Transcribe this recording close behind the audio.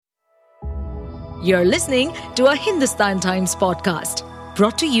You're listening to a Hindustan Times podcast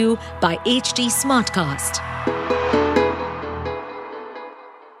brought to you by HT Smartcast.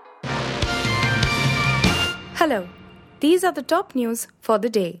 Hello, these are the top news for the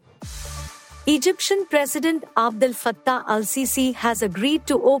day. Egyptian President Abdel Fattah al-Sisi has agreed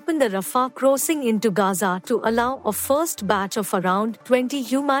to open the Rafah crossing into Gaza to allow a first batch of around 20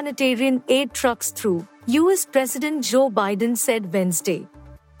 humanitarian aid trucks through, US President Joe Biden said Wednesday.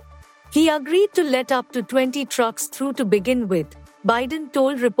 He agreed to let up to 20 trucks through to begin with, Biden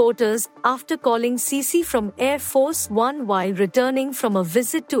told reporters after calling Sisi from Air Force One while returning from a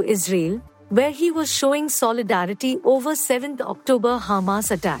visit to Israel, where he was showing solidarity over 7th October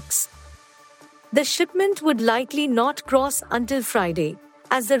Hamas attacks. The shipment would likely not cross until Friday,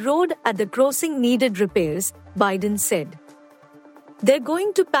 as the road at the crossing needed repairs, Biden said. They're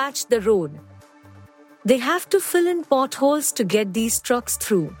going to patch the road. They have to fill in potholes to get these trucks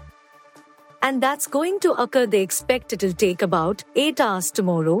through. And that's going to occur. They expect it'll take about 8 hours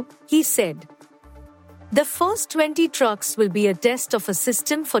tomorrow, he said. The first 20 trucks will be a test of a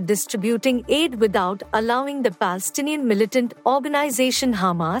system for distributing aid without allowing the Palestinian militant organization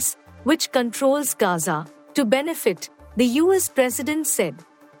Hamas, which controls Gaza, to benefit, the US president said.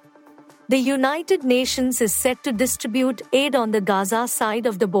 The United Nations is set to distribute aid on the Gaza side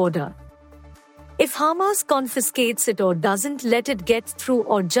of the border. If Hamas confiscates it or doesn't let it get through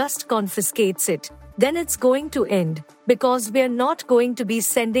or just confiscates it, then it's going to end, because we're not going to be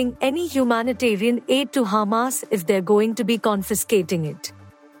sending any humanitarian aid to Hamas if they're going to be confiscating it.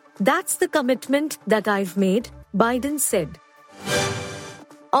 That's the commitment that I've made, Biden said.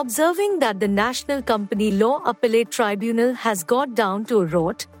 Observing that the National Company Law Appellate Tribunal has got down to a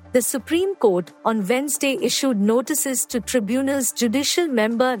rot, the Supreme Court on Wednesday issued notices to Tribunal's judicial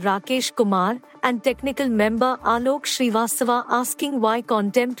member Rakesh Kumar and technical member Alok Srivastava asking why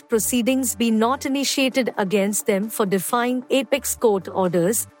contempt proceedings be not initiated against them for defying apex court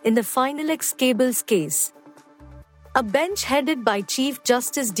orders in the Finalex Cables case. A bench headed by Chief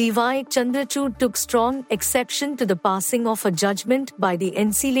Justice D.Y. Chandrachud took strong exception to the passing of a judgment by the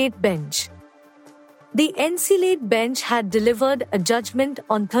NCLAT bench. The NCLAT bench had delivered a judgment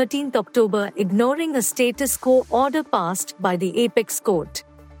on 13th October ignoring a status quo order passed by the apex court.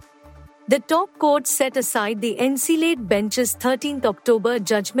 The top court set aside the NCLAT bench's 13th October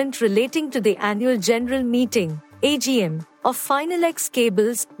judgment relating to the annual general meeting, AGM, of Finalex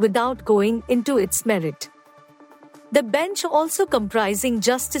Cables without going into its merit. The bench, also comprising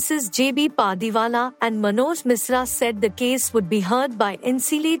Justices J.B. Padiwala and Manoj Misra, said the case would be heard by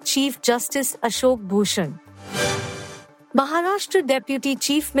NCLAT Chief Justice Ashok Bhushan. Maharashtra Deputy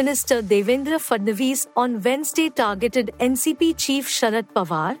Chief Minister Devendra Fadnavis on Wednesday targeted NCP Chief Sharad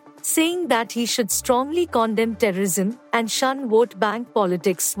Pawar, saying that he should strongly condemn terrorism and shun vote bank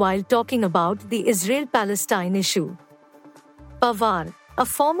politics while talking about the Israel-Palestine issue. Pawar, a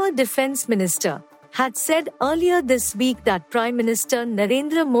former defense minister, had said earlier this week that Prime Minister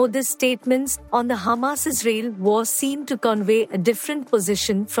Narendra Modi's statements on the Hamas-Israel war seemed to convey a different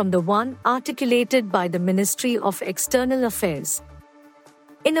position from the one articulated by the Ministry of External Affairs.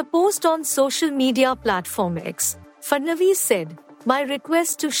 In a post on social media platform X, Fadnavis said, "My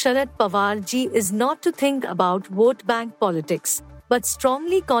request to Sharad Pawar ji is not to think about vote bank politics, but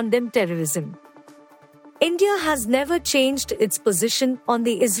strongly condemn terrorism." India has never changed its position on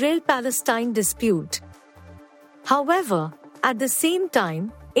the Israel-Palestine dispute. However, at the same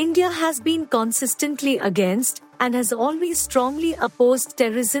time, India has been consistently against and has always strongly opposed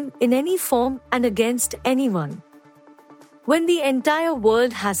terrorism in any form and against anyone. When the entire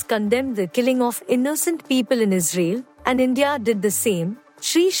world has condemned the killing of innocent people in Israel, and India did the same,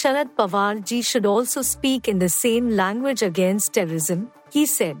 Shri Sharad Pawar ji should also speak in the same language against terrorism, he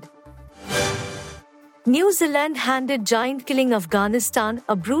said. New Zealand handed giant-killing Afghanistan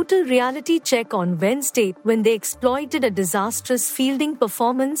a brutal reality check on Wednesday when they exploited a disastrous fielding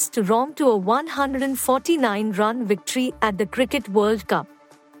performance to romp to a 149-run victory at the Cricket World Cup.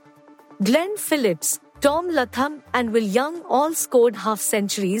 Glenn Phillips, Tom Latham and Will Young all scored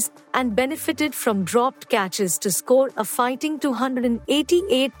half-centuries and benefited from dropped catches to score a fighting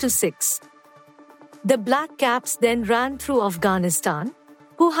 288-6. The Black Caps then ran through Afghanistan,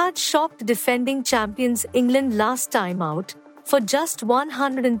 who had shocked defending champions England last time out, for just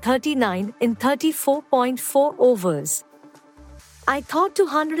 139 in 34.4 overs. I thought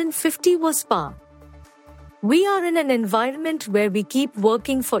 250 was par. We are in an environment where we keep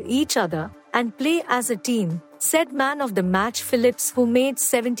working for each other and play as a team, said man of the match Phillips, who made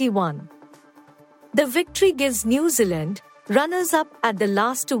 71. The victory gives New Zealand, runners-up at the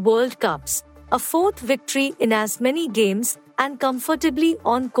last two World Cups, a fourth victory in as many games and comfortably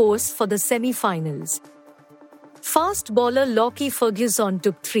on course for the semi-finals. Fast bowler Lockie Ferguson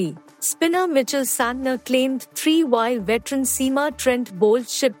took 3. Spinner Mitchell Santner claimed 3 while veteran seamer Trent Boult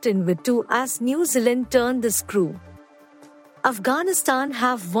chipped in with 2 as New Zealand turned the screw. Afghanistan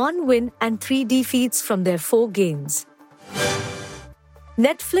have 1 win and 3 defeats from their 4 games.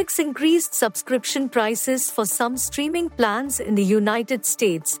 Netflix increased subscription prices for some streaming plans in the United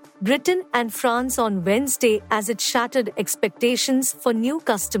States, Britain and France on Wednesday as it shattered expectations for new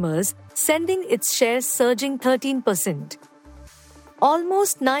customers, sending its shares surging 13%.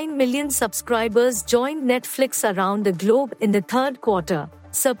 Almost 9 million subscribers joined Netflix around the globe in the third quarter,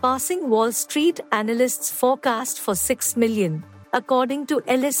 surpassing Wall Street analysts' forecast for 6 million, according to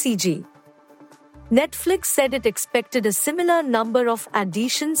LSEG. Netflix said it expected a similar number of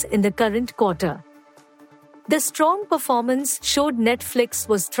additions in the current quarter. The strong performance showed Netflix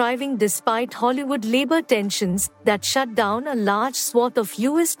was thriving despite Hollywood labor tensions that shut down a large swath of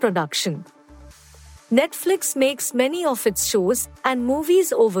US production. Netflix makes many of its shows and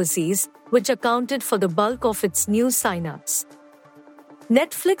movies overseas, which accounted for the bulk of its new signups.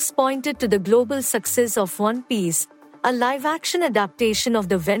 Netflix pointed to the global success of One Piece, a live-action adaptation of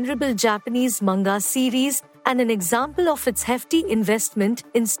the venerable Japanese manga series and an example of its hefty investment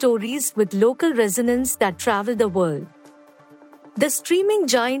in stories with local resonance that travel the world. The streaming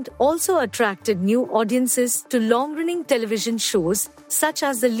giant also attracted new audiences to long-running television shows such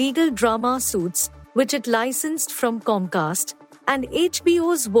as the legal drama Suits, which it licensed from Comcast, and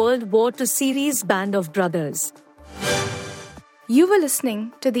HBO's World War II series Band of Brothers. You were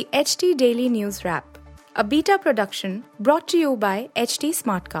listening to the HT Daily News Wrap, a beta production brought to you by HT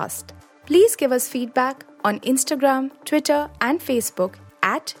Smartcast. Please give us feedback on Instagram, Twitter, and Facebook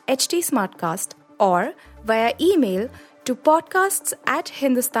at HT Smartcast or via email to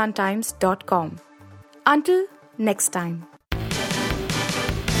podcasts@hindustantimes.com. Until next time.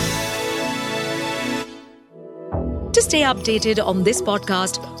 To stay updated on this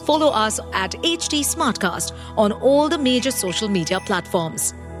podcast, follow us at HT Smartcast on all the major social media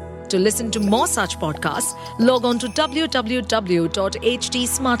platforms. To listen to more such podcasts, log on to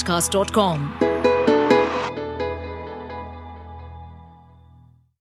www.htsmartcast.com.